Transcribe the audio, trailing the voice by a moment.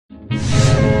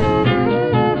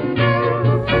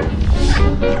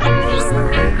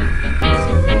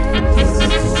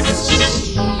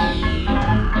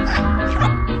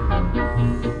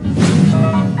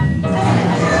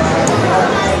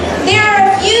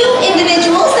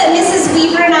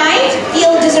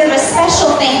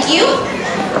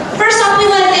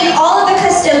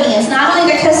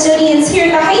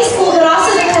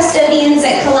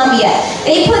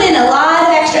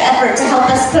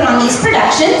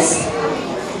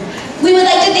performance. We would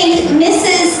like to thank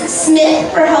Mrs.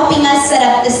 Smith for helping us set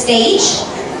up the stage,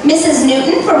 Mrs.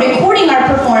 Newton for recording our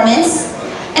performance,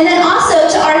 and then also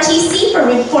to RTC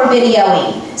for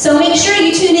videoing. So make sure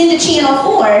you tune in to Channel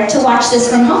 4 to watch this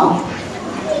from home.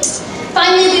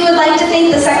 Finally, we would like to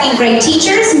thank the second grade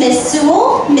teachers, Miss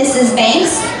Sewell, Mrs.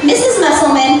 Banks, Mrs.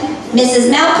 Musselman, Mrs.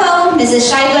 Malco,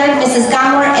 Mrs. Scheidler, Mrs.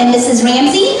 Gonwer, and Mrs.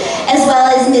 Ramsey, as well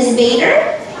as Ms.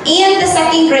 Bader, and the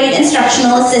second grade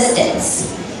instructional assistants.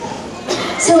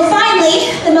 So finally,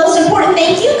 the most important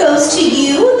thank you goes to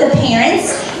you, the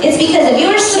parents. It's because of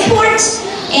your support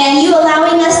and you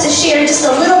allowing us to share just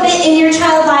a little bit in your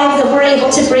child's life that we're able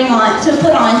to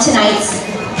put on tonight's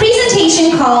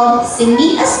presentation called Sing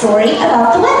Me a Story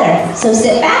About the Weather. So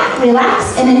sit back,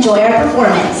 relax, and enjoy our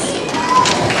performance.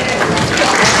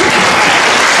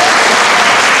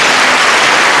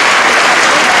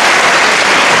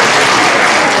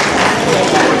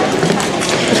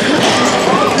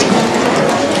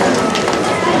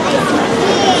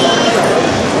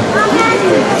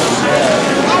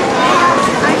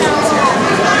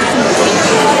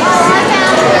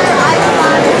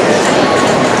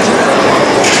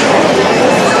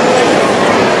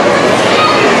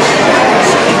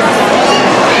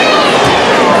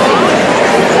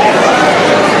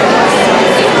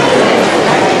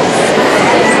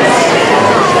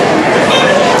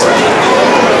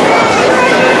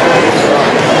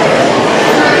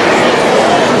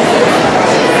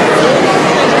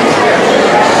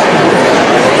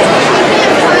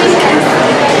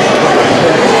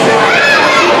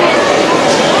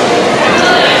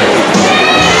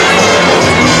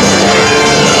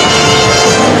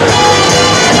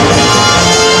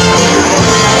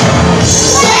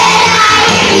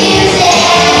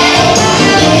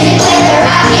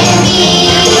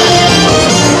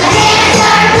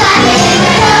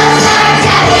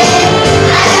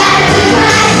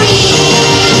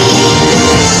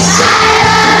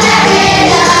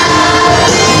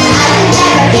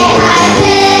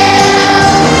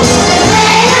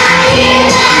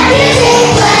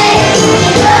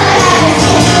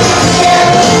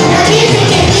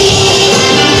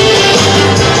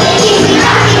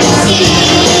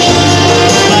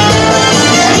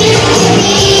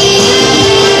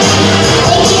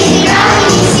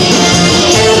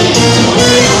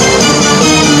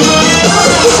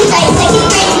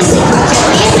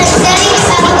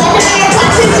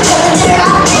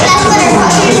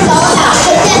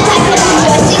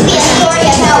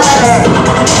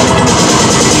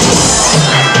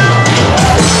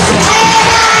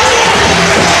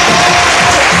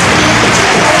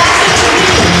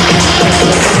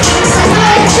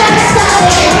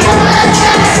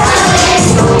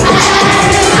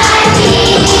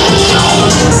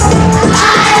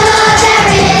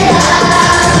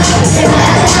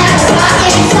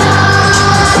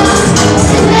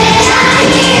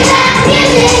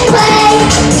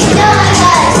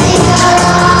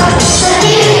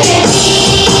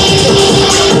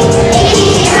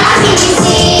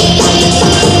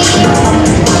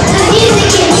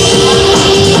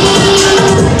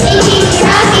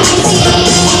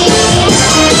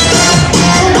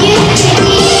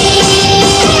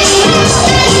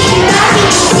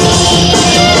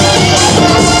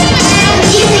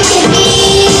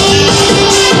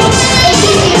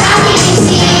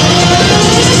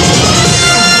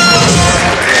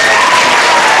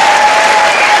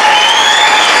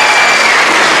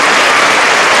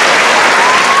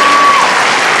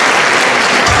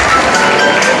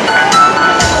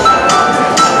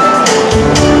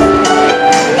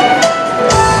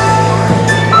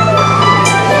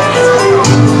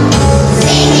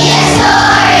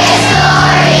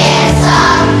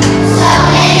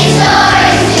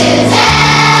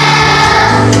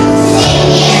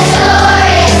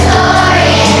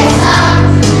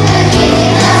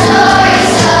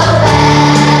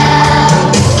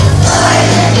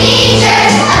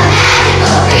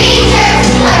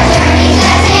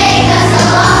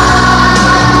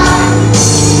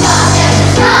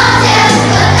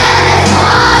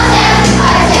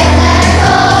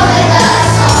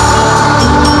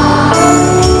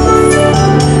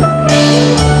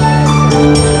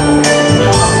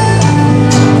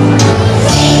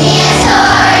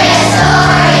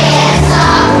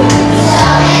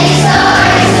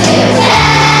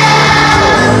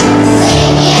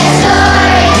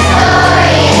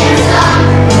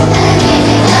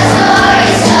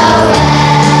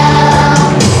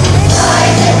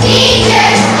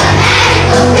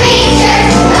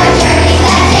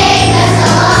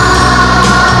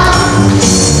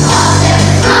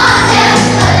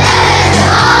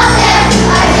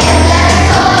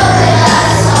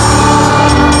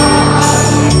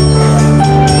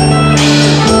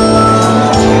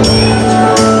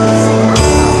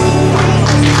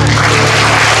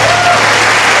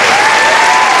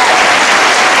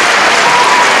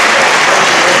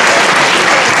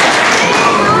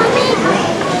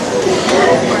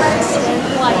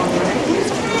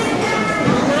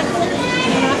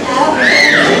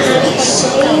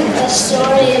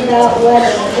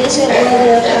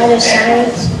 weather a part of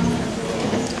science?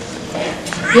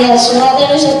 Yes,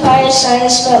 weather is a part of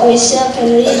science, but we still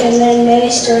can read and learn many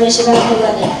stories about the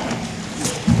weather.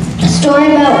 A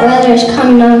story about weather is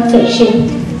common nonfiction.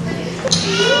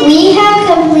 We have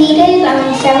completed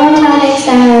several topics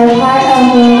that are a part of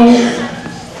weather.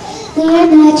 We are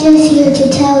not just here to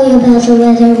tell you about the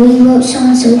weather. We wrote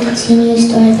songs so we can sing you a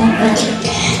story about weather.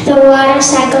 The water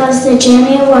cycle is the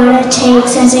journey water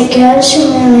takes as it goes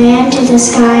from the land to the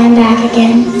sky and back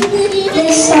again.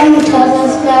 This song tells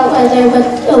us about weather with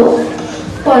the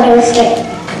water cycle.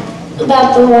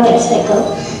 About the water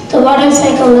cycle. The water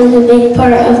cycle is a big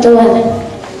part of the weather.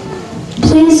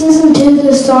 Please listen to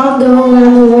the song Go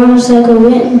Around the Water Cycle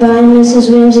written by Mrs.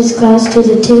 Ramsey's class to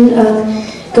the tune of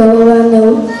Go Around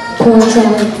the Water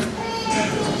Cycle.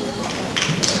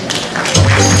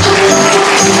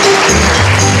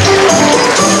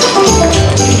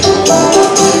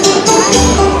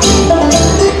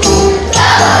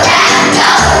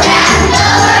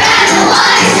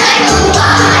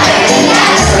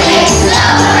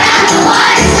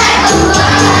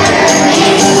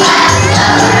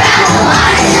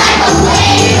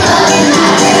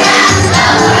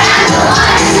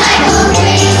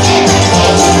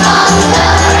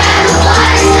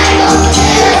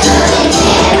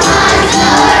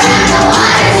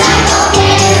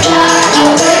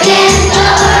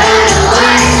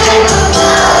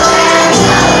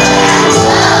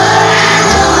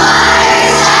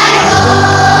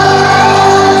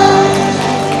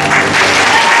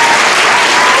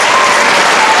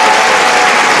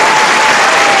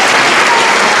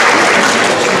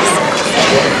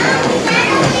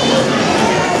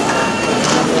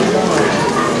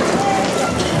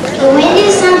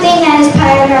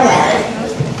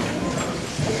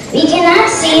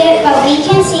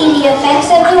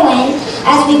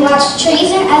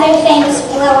 Trees and other things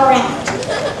blow around.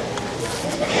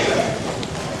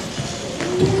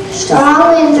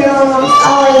 Strong winds are almost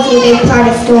always a big part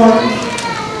of storms.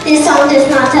 This song does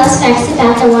not tell us facts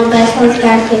about the one, but it's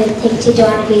good thing to do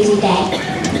on a busy day.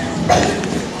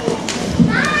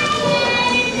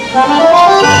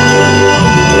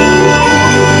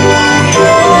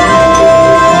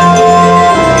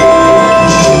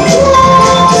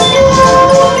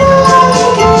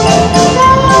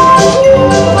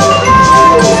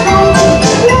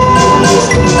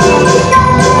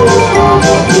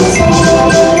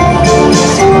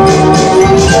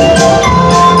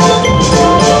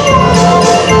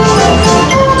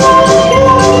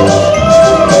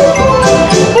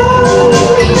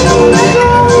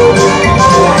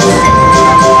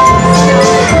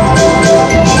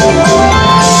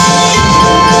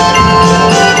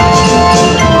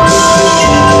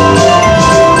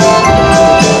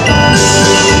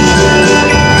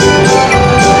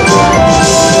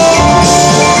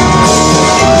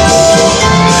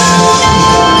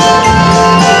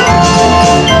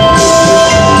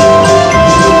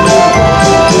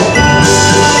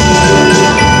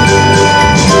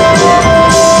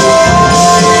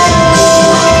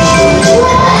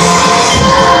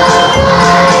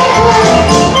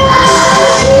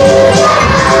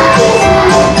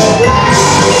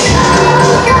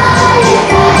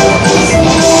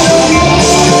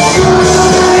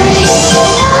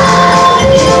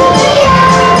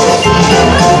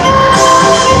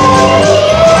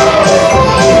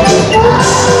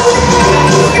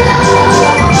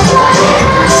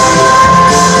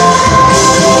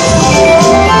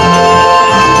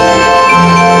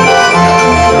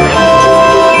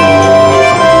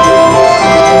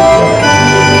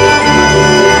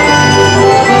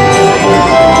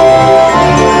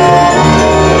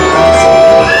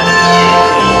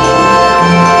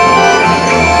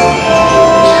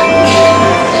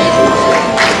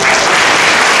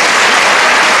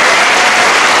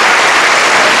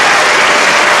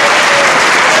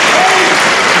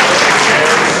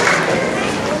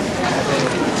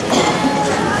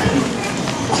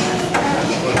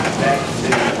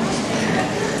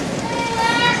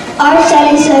 Our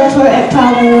sun is so important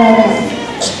part of the weather.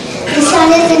 The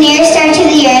sun is the nearest star to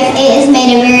the earth. It is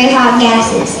made of very hot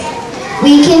gases.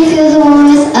 We can feel the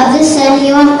warmth of the sun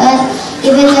here on earth,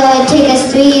 even though it takes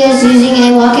us 3 years using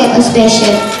a rocket or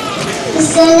spaceship. The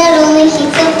sun not only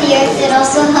heats up the earth, it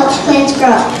also helps plants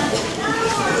grow.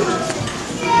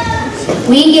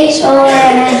 We get solar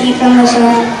energy from the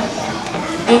sun.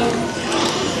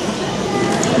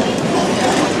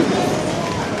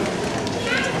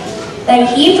 The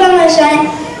heat from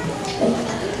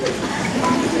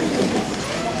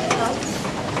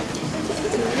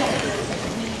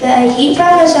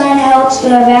the sun helps to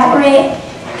evaporate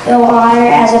the water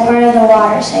as a part of the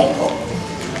water cycle.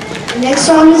 The next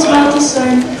song is about the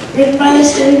sun, written by the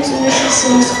students in Mrs.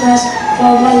 Smith's class,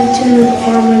 followed by the two who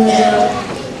perform in the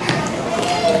middle.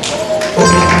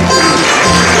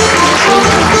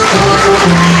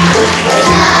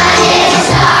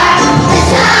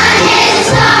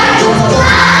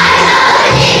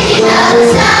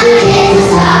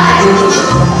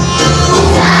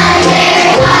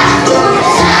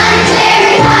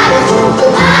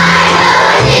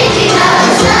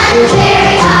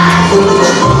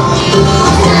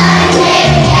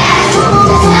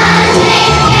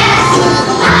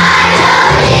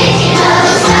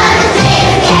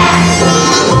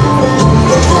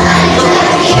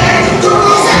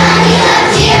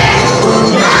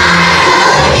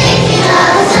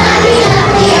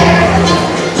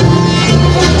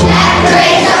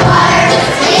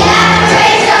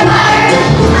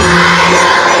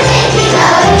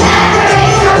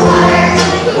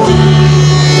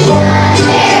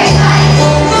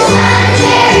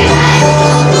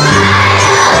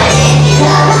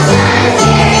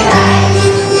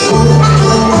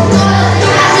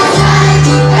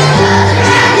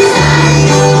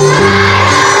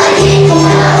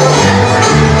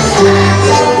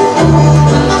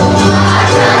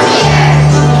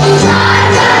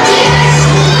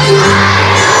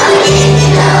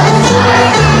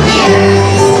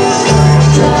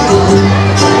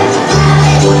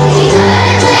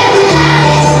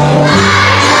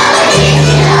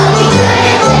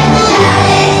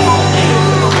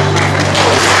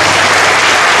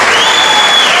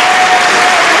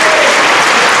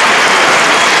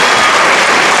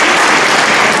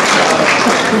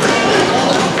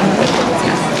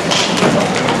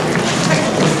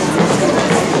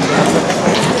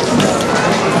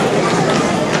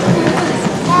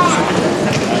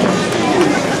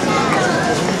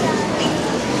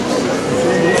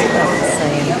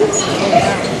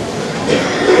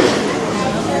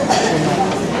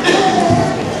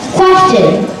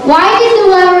 Question. Why did the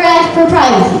lover ask for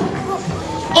privacy?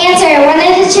 Answer.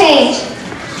 Wanted to change.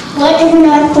 What if the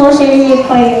North Pole is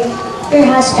required? Your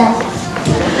house stuff.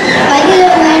 Why did the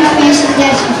learn information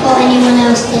desk before anyone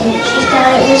else did? She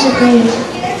thought it was a breeze.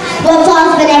 What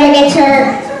falls but never gets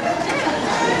hurt?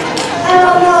 I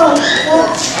don't know.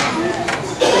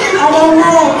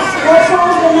 What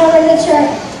falls but never gets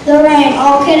hurt? The rain.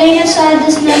 All kidding aside,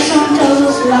 this next song tells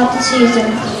us about the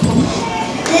season.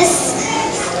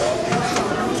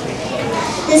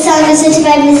 This song is written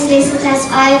by Miss Lisa. That's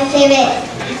our favorite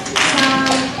song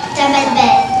done by the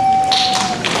bed.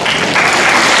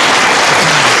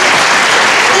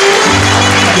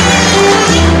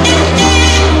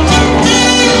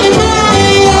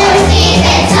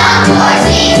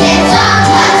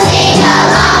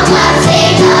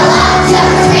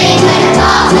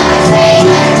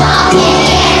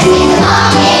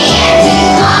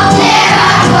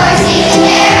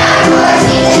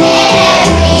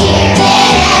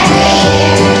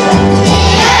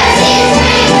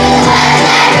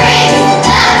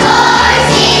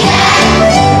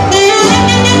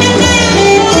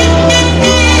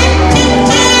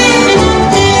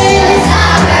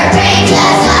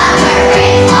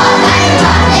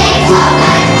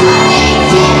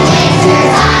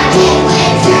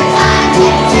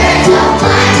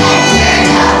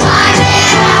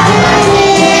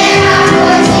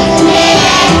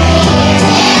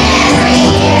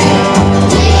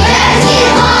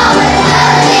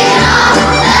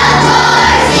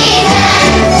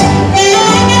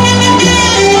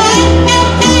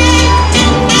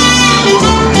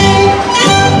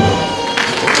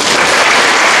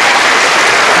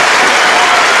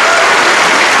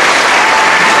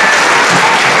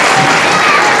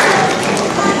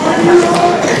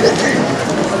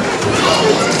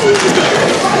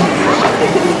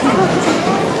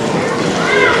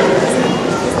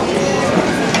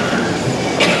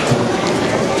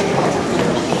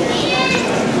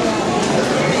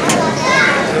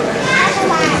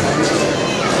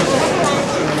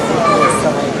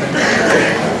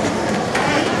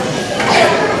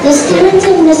 The students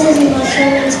in Mrs.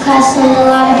 Musselman's class learned a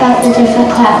lot about the different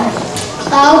clouds.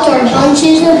 Clouds are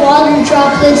bunches of water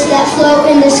droplets that float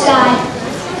in the sky.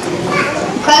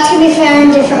 Clouds can be found in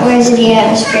different ways in the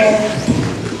atmosphere.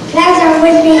 Clouds are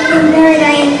wind-making very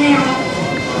and now.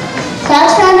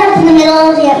 Clouds found up in the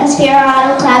middle of the atmosphere are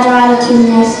autoclouds or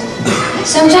autocumulus.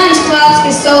 Sometimes clouds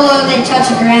get so low they touch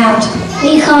the ground.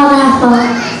 We call that fog.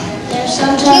 They're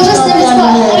sometimes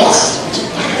called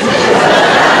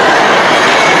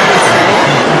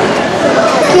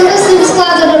Cumulus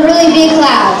clouds are the really big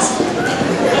clouds.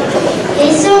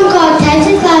 This song called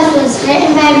Types of Clouds was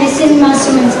written by Mrs.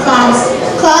 Musselman's class.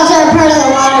 Clouds are a part of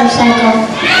the water cycle.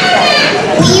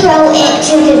 We row it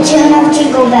to the tune of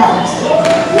Jingle Bells.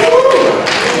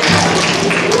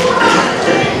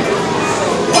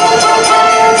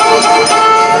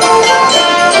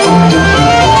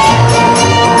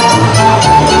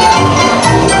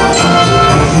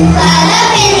 Clouds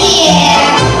up in the air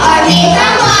are made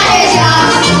from water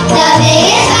drops, the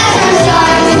biggest clouds from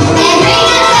storms, and bring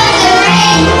us tons of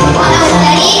rain. On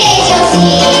sunny days you'll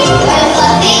see where the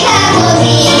fluffy clouds will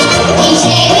be. Each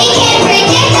day we can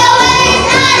predict the weather, it's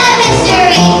not a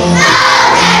mystery. Oh,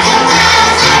 clouds of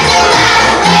clouds,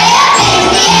 way up in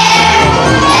the air.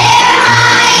 They're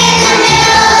high in the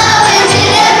middle, low into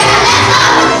the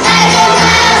ground. That's all.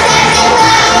 Clouds of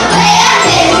clouds, way up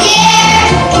in the air.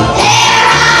 They're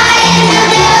high in the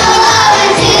middle, low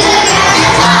into the ground.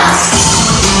 That's all.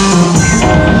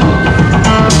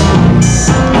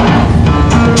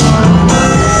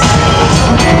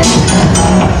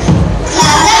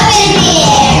 Clouds up in the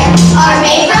air are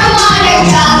made from water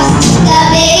drops, the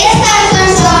biggest clouds from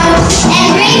storms, and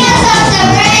bring us lots of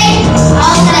rain.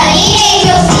 On sunny days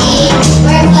you'll see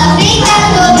where fluffy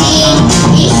clouds will be.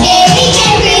 Each day we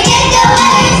can predict the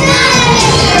weather, it's not a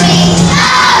mystery.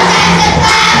 Oh,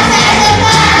 clouds of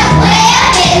clouds, way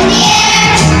up in the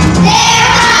air. They're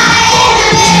high in the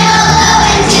middle, low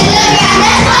into the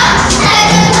ground. That's all.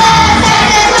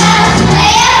 Clouds of clouds,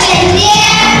 way up in the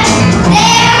air.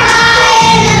 They're high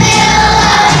in the middle,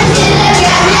 low into the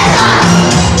ground. That's all.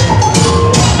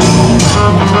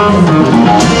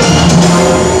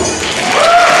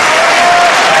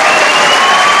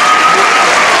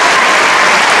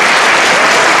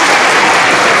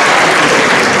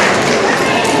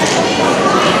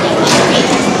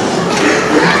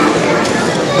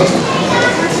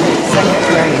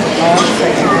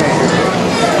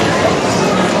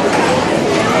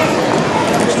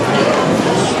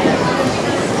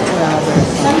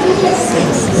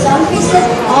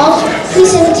 All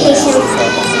precipitation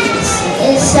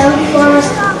is some form of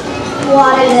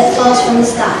water that falls from the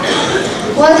sky.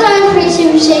 What kind of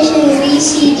precipitation we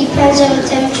see depends on the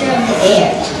temperature of the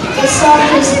air. This song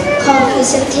is called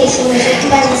Precipitation, was written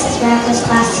by Mrs. Raffles,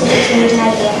 class 2 junior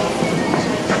high year.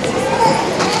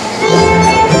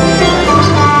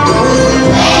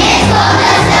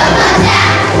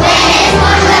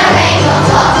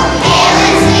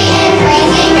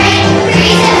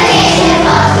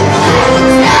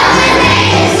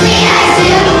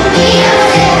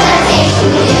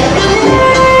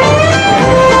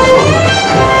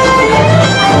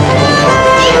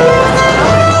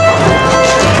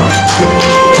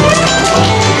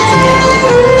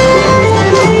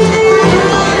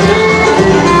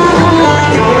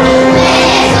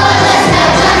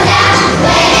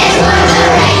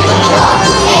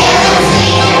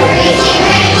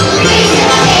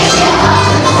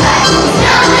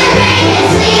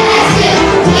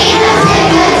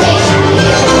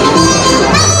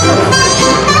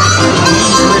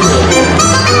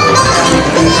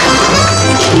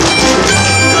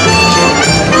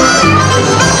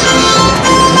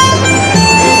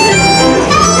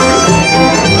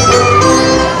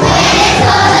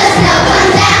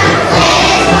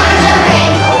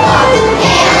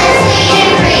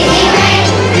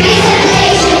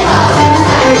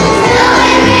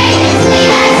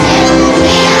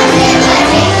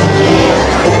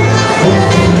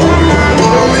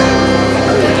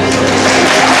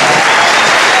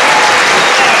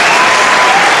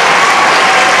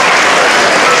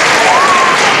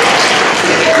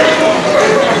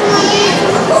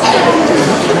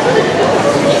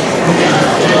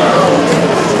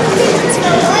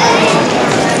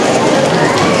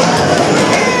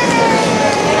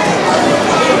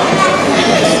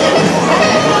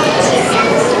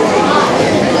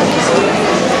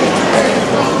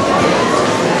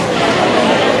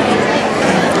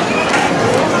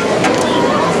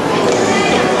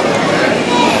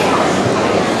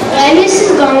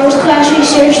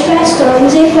 Research past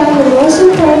storms, they found the most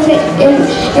important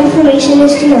information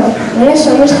is to know when a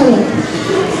storm is coming.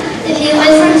 If you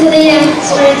listen to the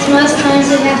experts, most times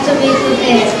you have to be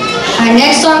prepared. Our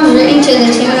next song is written to the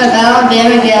tune of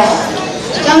Alabama Gale.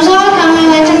 Storms are coming,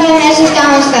 written by Mrs.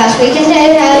 Collins class. We can tell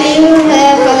you how you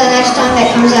prepare for the next storm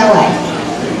that comes our way.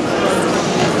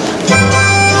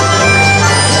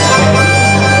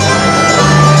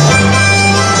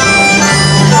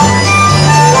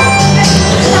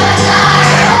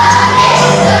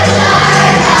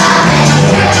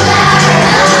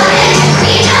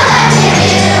 We know what to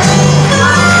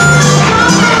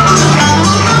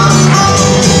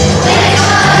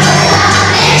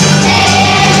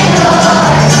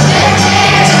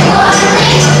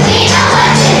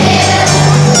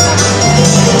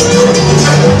do.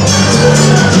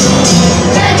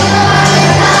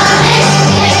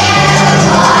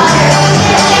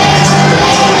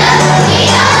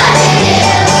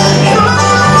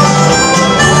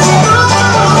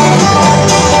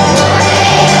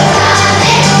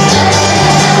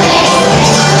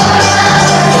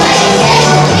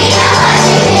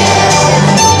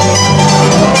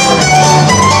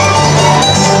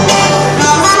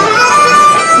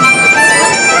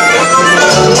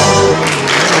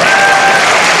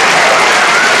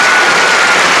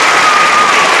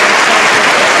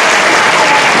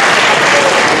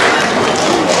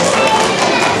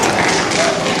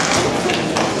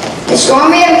 The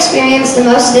storm we have experienced the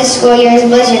most this school year is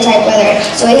blizzard-type weather,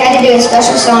 so we had to do a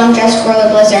special song just for the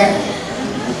blizzard.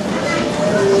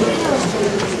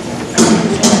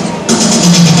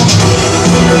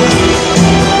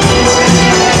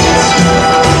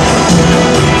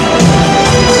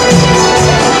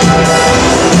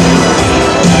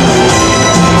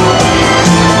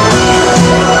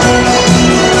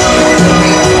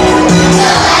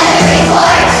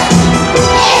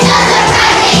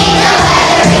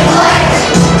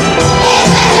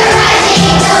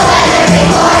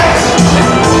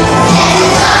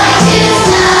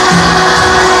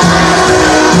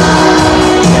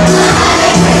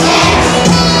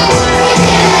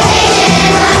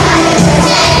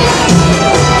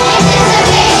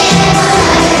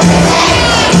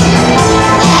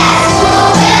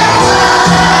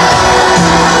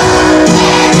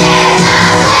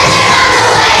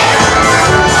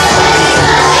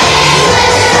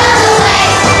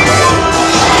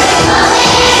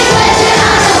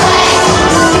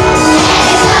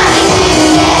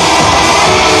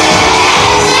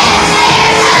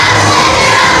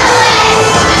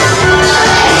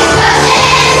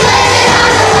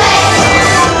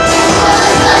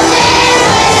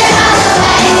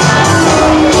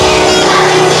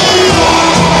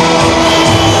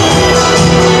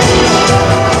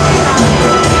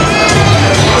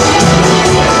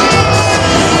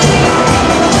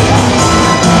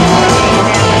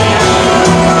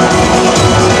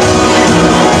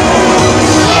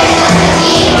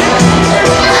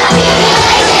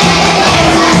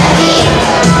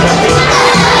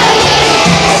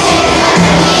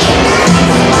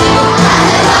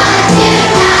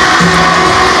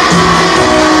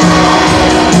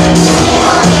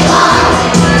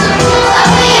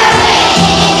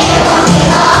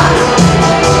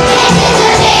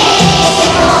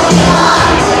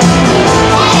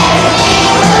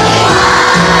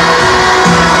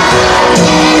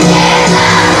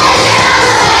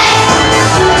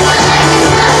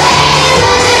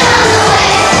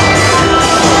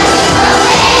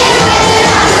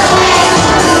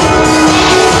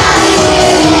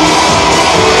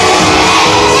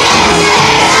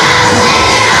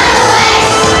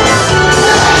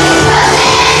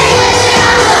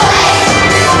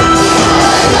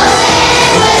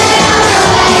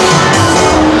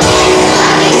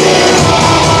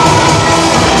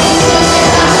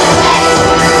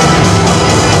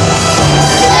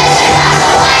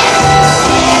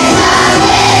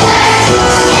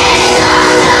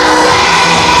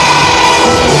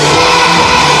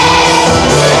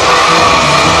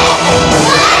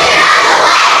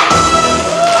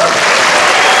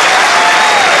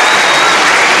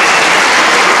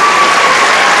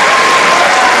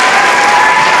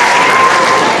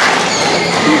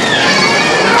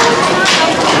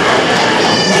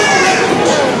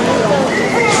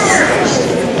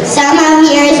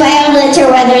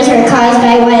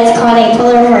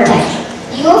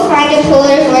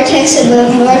 the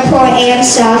North Pole and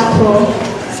South Pole.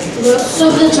 Most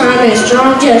of the time, a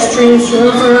strong jet stream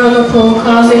swirls around the pole,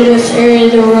 causing this area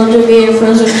of the world to be a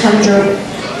frozen tundra.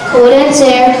 Condensed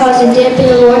air causes a dip in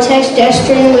the vortex jet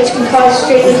stream, which can cause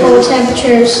extremely cold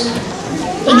temperatures.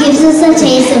 It gives us a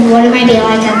taste of what it might be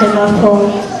like at the North Pole.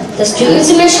 The students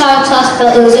in Miss Shaw class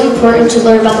felt it was important to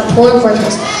learn about the polar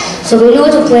vortex, so we knew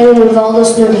what to plan when all the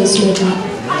snow days to make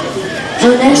up.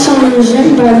 Our next song was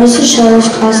written by Mrs. Shaw's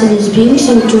class and is being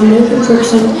sung to American folk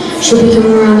song She'll Be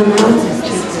Coming Around the Mountain.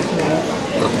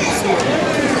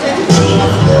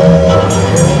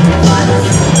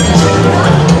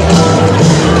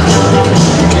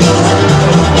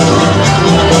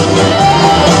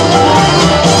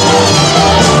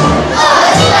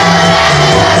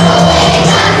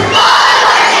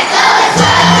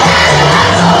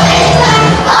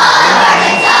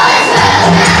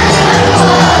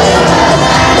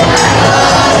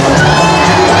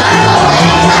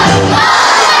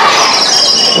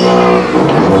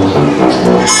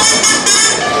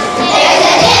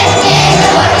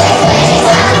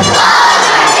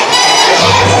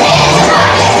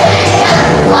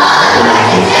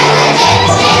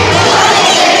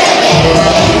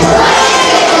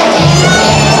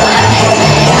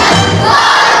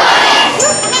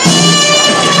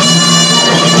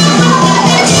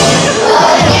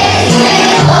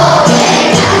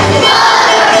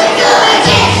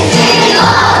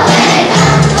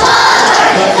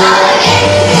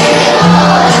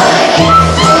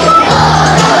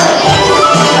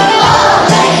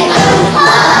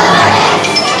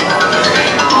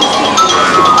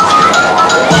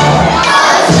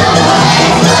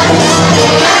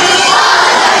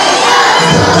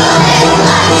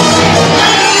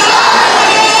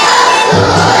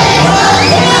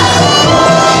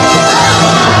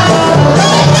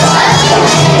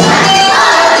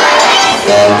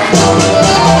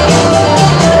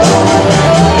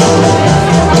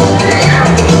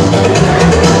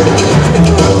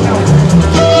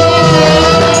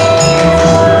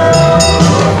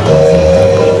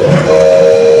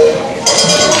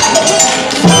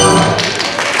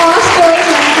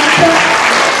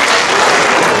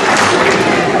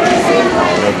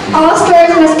 All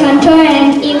stories must come to an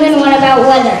end, even one about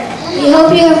weather. We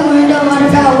hope you have learned a lot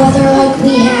about weather like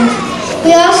we have.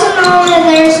 We also know that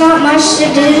there's not much to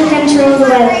do to control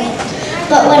the weather.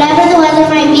 But whatever the weather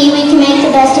might be, we can make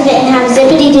the best of it and have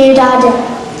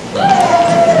zippity-doo-dah-day.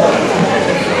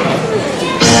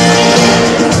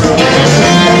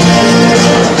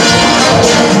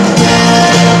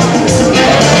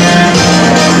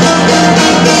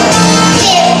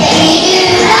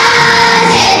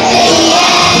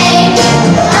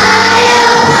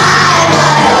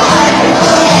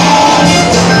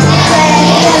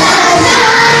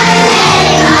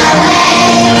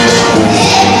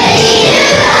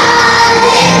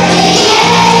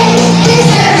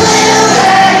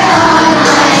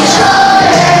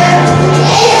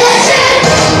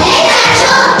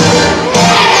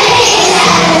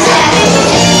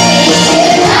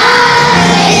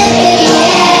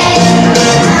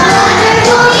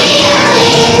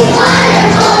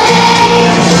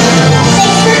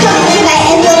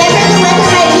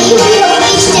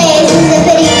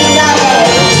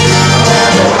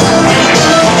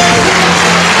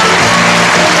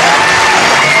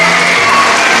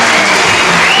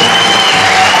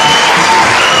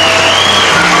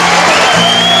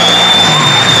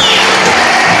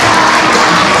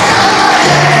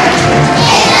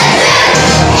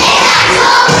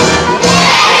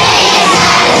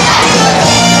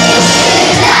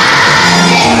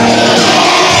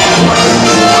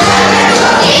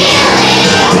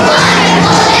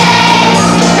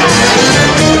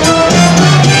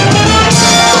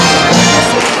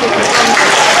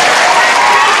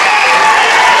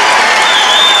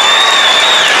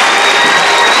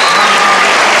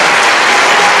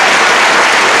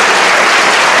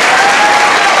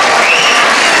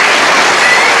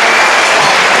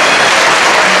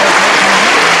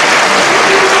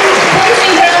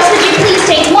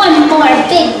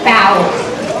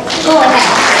 Go